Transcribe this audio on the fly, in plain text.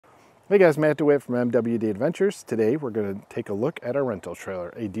Hey guys, Matt DeWitt from MWD Adventures. Today we're going to take a look at our rental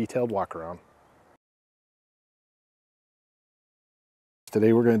trailer, a detailed walk around.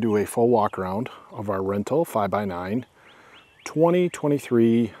 Today we're going to do a full walk around of our rental 5x9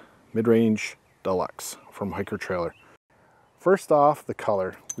 2023 mid-range deluxe from Hiker Trailer. First off, the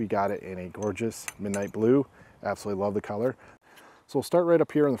color. We got it in a gorgeous midnight blue. Absolutely love the color. So we'll start right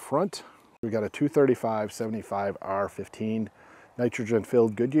up here in the front. We got a 235/75 R15 nitrogen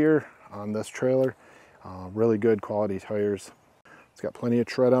filled Goodyear on this trailer. Really good quality tires. It's got plenty of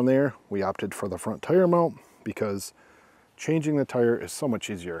tread on there. We opted for the front tire mount because changing the tire is so much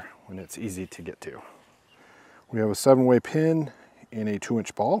easier when it's easy to get to. We have a 7-way pin and a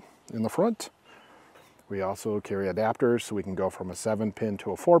 2-inch ball in the front. We also carry adapters so we can go from a 7-pin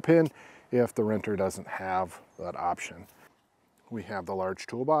to a 4-pin if the renter doesn't have that option. We have the large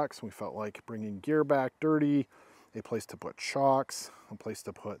toolbox. We felt like bringing gear back dirty, a place to put shocks, a place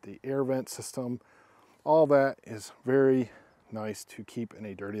to put the air vent system. All that is very nice to keep in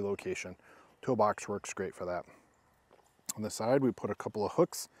a dirty location. Toolbox works great for that. On the side, we put a couple of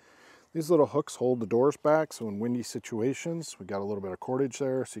hooks. These little hooks hold the doors back, so in windy situations, we got a little bit of cordage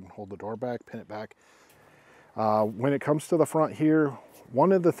there so you can hold the door back, pin it back. When it comes to the front here,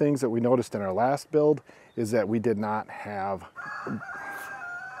 one of the things that we noticed in our last build is that we did not have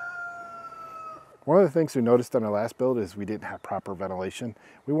proper ventilation.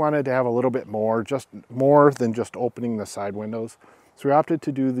 We wanted to have a little bit more, just more than just opening the side windows. So we opted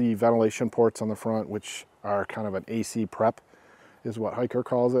to do the ventilation ports on the front, which are kind of an AC prep, is what Hiker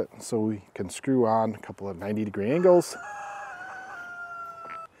calls it. So we can screw on a couple of 90-degree angles.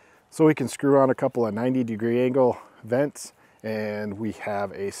 So we can screw on a couple of 90-degree angle vents, and we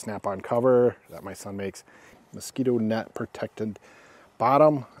have a snap-on cover that my son makes, mosquito net protected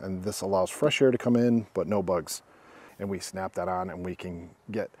bottom, and this allows fresh air to come in but no bugs. And we snap that on and we can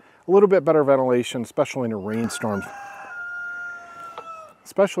get a little bit better ventilation, especially in a rainstorm.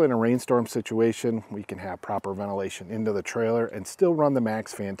 Especially in a rainstorm situation, we can have proper ventilation into the trailer and still run the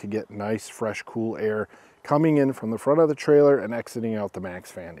max fan to get nice, fresh, cool air coming in from the front of the trailer and exiting out the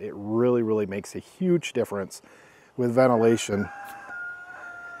max fan. It really, really makes a huge difference with ventilation.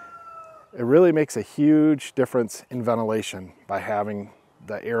 It really makes a huge difference in ventilation by having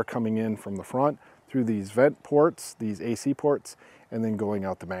the air coming in from the front through these vent ports, these AC ports, and then going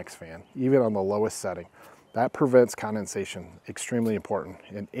out the max fan, even on the lowest setting. That prevents condensation. Extremely important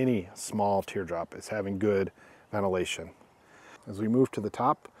in any small teardrop is having good ventilation. As we move to the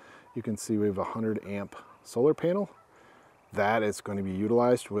top, you can see we have a 100 amp solar panel. That is going to be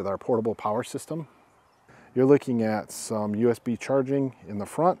utilized with our portable power system. You're looking at some USB charging in the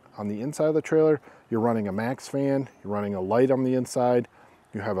front. On the inside of the trailer, you're running a max fan, you're running a light on the inside,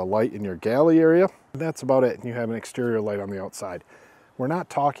 you have a light in your galley area. That's about it, and you have an exterior light on the outside. We're not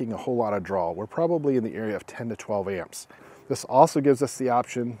talking a whole lot of draw. We're probably in the area of 10 to 12 amps. This also gives us the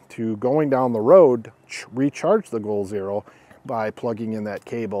option to, going down the road, recharge the Goal Zero by plugging in that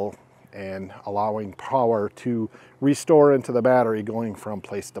cable and allowing power to restore into the battery going from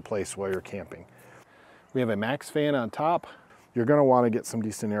place to place while you're camping. We have a max fan on top. You're going to want to get some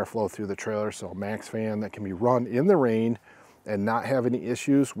decent airflow through the trailer, so a max fan that can be run in the rain and not have any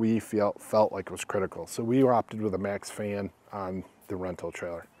issues, we felt like it was critical. So we opted with a max fan on the rental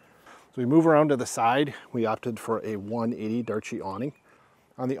trailer. So we move around to the side. We opted for a 180 Darchi awning.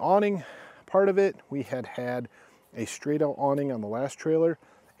 On the awning part of it, we had a straight out awning on the last trailer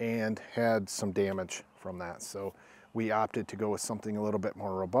and had some damage from that. So we opted to go with something a little bit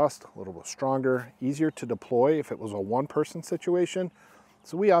more robust, a little bit stronger, easier to deploy if it was a one-person situation.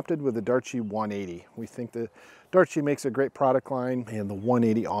 So we opted with the Darchi 180. We think that Darchi makes a great product line, and the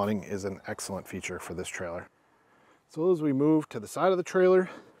 180 awning is an excellent feature for this trailer. So as we move to the side of the trailer,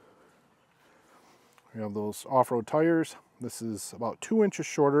 we have those off-road tires. This is about 2 inches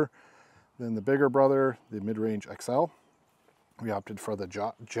shorter than the bigger brother, the MidRange XL. We opted for the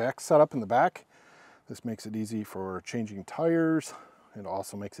jack setup in the back. This makes it easy for changing tires. It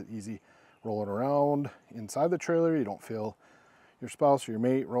also makes it easy rolling around inside the trailer. You don't feel your spouse or your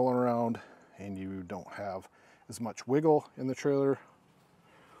mate rolling around, and you don't have as much wiggle in the trailer.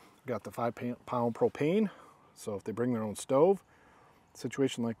 Got the 5-pound propane, so if they bring their own stove,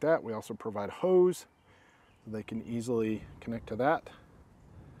 situation like that, we also provide a hose so they can easily connect to that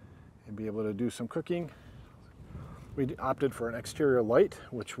and be able to do some cooking. We opted for an exterior light,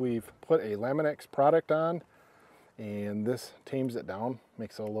 which we've put a Laminex product on, and this tames it down,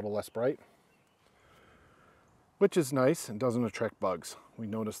 makes it a little less bright, which is nice and doesn't attract bugs. We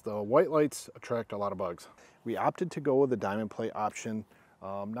noticed the white lights attract a lot of bugs. We opted to go with the diamond plate option,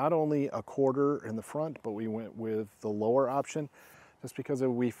 not only a quarter in the front, but we went with the lower option just because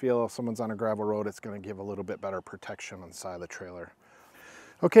we feel if someone's on a gravel road, it's going to give a little bit better protection on the side of the trailer.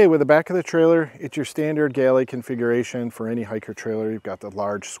 Okay, with the back of the trailer, it's your standard galley configuration for any hiker trailer. You've got the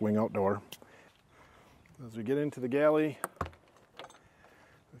large swing out door. As we get into the galley,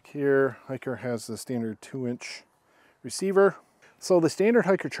 look here, hiker has the standard 2-inch receiver. So the standard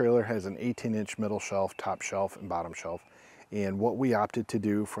hiker trailer has an 18-inch middle shelf, top shelf, and bottom shelf. And what we opted to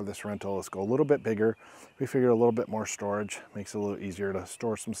do for this rental is go a little bit bigger. We figured a little bit more storage makes it a little easier to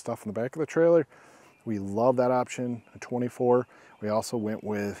store some stuff in the back of the trailer. We love that option, a 24. We also went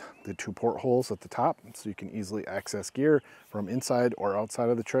with the 2 portholes at the top, so you can easily access gear from inside or outside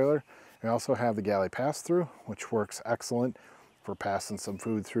of the trailer. We also have the galley pass-through, which works excellent for passing some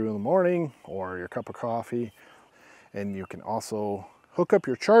food through in the morning or your cup of coffee. And you can also hook up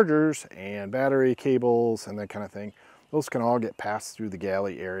your chargers and battery cables and that kind of thing. Those can all get passed through the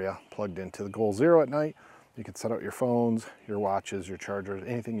galley area, plugged into the Goal Zero at night. You can set out your phones, your watches, your chargers,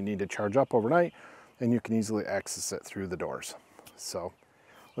 anything you need to charge up overnight, and you can easily access it through the doors. So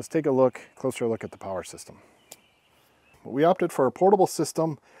let's take a closer look at the power system. We opted for a portable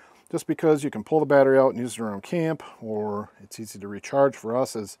system just because you can pull the battery out and use it around camp, or it's easy to recharge. For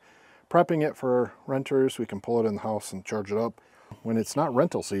us as prepping it for renters, we can pull it in the house and charge it up. When it's not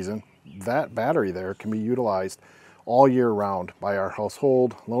rental season, that battery there can be utilized all year round by our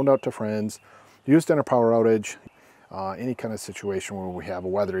household, loaned out to friends, used in a power outage, any kind of situation where we have a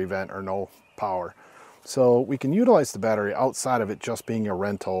weather event or no power. So we can utilize the battery outside of it just being a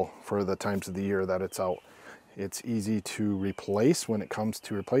rental for the times of the year that it's out. It's easy to replace when it comes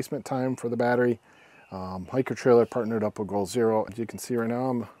to replacement time for the battery. Hiker Trailer partnered up with Goal Zero. As you can see right now,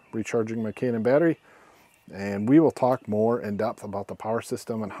 I'm recharging my Canon battery. And we will talk more in depth about the power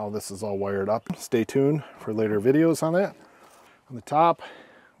system and how this is all wired up. Stay tuned for later videos on that. On the top,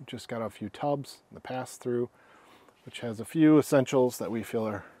 we've just got a few tubs, the pass-through, which has a few essentials that we feel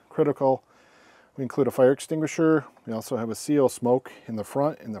are critical. We include a fire extinguisher. We also have a CO smoke in the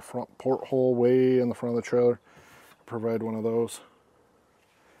front porthole way in the front of the trailer. Provide one of those.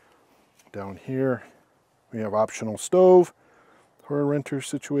 Down here, we have optional stove for a renter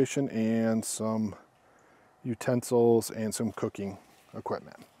situation and some utensils and some cooking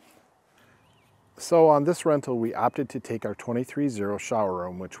equipment. So on this rental, we opted to take our 23-0 shower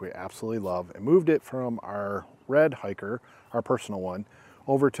room, which we absolutely love, and moved it from our red hiker, our personal one,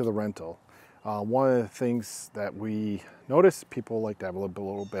 over to the rental. One of the things that we notice, people like to have a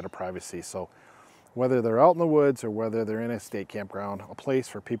little bit of privacy. So whether they're out in the woods or whether they're in a state campground, a place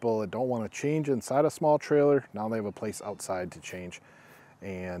for people that don't want to change inside a small trailer, now they have a place outside to change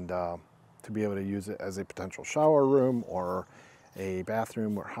and to be able to use it as a potential shower room or a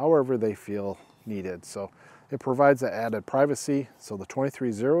bathroom or however they feel needed. So it provides that added privacy. So the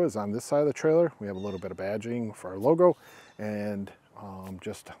 23-0 is on this side of the trailer. We have a little bit of badging for our logo and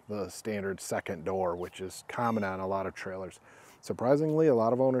just the standard second door, which is common on a lot of trailers. Surprisingly, a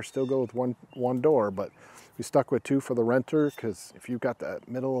lot of owners still go with one door, but we stuck with 2 for the renter because if you've got that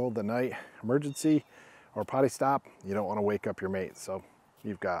middle of the night emergency or potty stop, you don't want to wake up your mate. So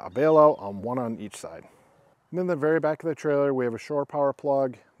you've got a bailout on one on each side. And then the very back of the trailer, we have a shore power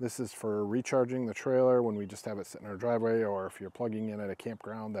plug. This is for recharging the trailer when we just have it sitting in our driveway, or if you're plugging in at a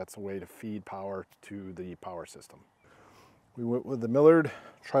campground, that's a way to feed power to the power system. We went with the Millard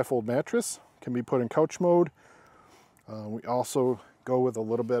trifold mattress, can be put in couch mode. We also go with a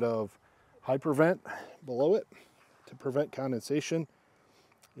little bit of hypervent below it to prevent condensation.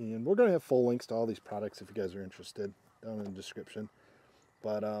 And we're going to have full links to all these products if you guys are interested down in the description.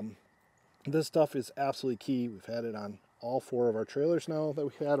 But this stuff is absolutely key. We've had it on all 4 of our trailers now that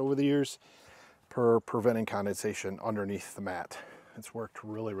we've had over the years for preventing condensation underneath the mat. It's worked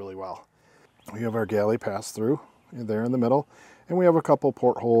really, really well. We have our galley pass through there in the middle, and we have a couple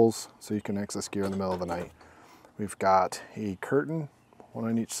portholes so you can access gear in the middle of the night. We've got a curtain, one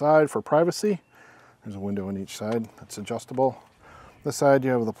on each side for privacy. There's a window on each side that's adjustable. This side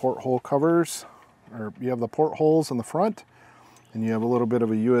you have the porthole covers, or you have the portholes in the front, and you have a little bit of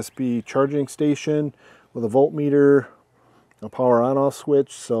a USB charging station with a voltmeter, a power on-off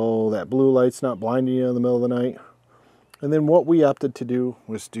switch so that blue light's not blinding you in the middle of the night. And then what we opted to do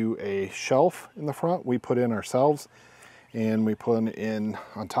was do a shelf in the front. We put in ourselves, and we put in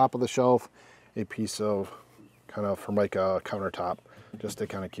on top of the shelf a piece of kind of from like a countertop, just to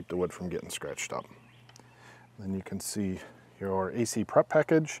kind of keep the wood from getting scratched up. Then you can see your AC prep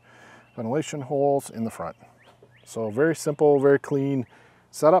package, ventilation holes in the front. So very simple, very clean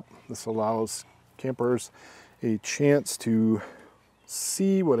setup. This allows campers a chance to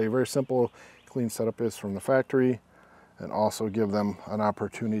see what a very simple, clean setup is from the factory, and also give them an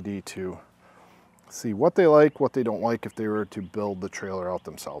opportunity to see what they like, what they don't like if they were to build the trailer out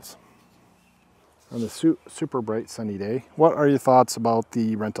themselves. On the super bright sunny day, what are your thoughts about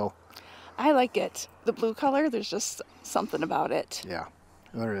the rental? I like it. The blue color, there's just something about it. Yeah,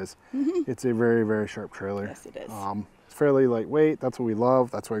 there is. It's a very, very sharp trailer. Yes, it is. It's fairly lightweight. That's what we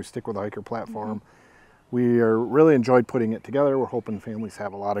love. That's why we stick with the hiker platform. We are really enjoyed putting it together. We're hoping families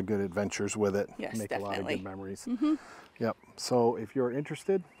have a lot of good adventures with it. Yes, make definitely. a lot of good memories. Yep. So if you're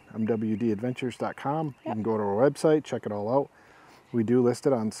interested, mwdadventures.com. You can go to our website, check it all out. We do list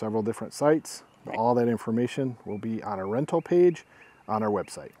it on several different sites. Right. All that information will be on a rental page on our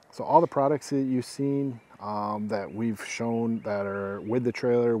website. So all the products that you've seen that we've shown that are with the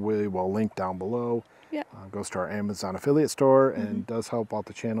trailer, we will link down below. Yeah. Goes to our Amazon affiliate store and does help out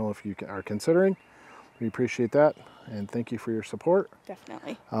the channel if you are considering. We appreciate that and thank you for your support.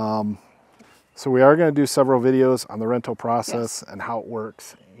 Definitely. So we are going to do several videos on the rental process and how it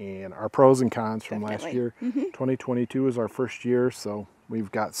works and our pros and cons from last year. 2022 is our first year, so we've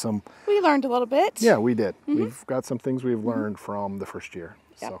got some... We learned a little bit. Yeah, we did. We've got some things we've learned from the first year.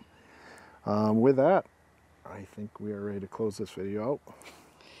 Yep. So with that, I think we are ready to close this video out.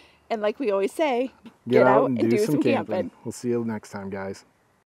 And like we always say, get out and do some camping. We'll see you next time, guys.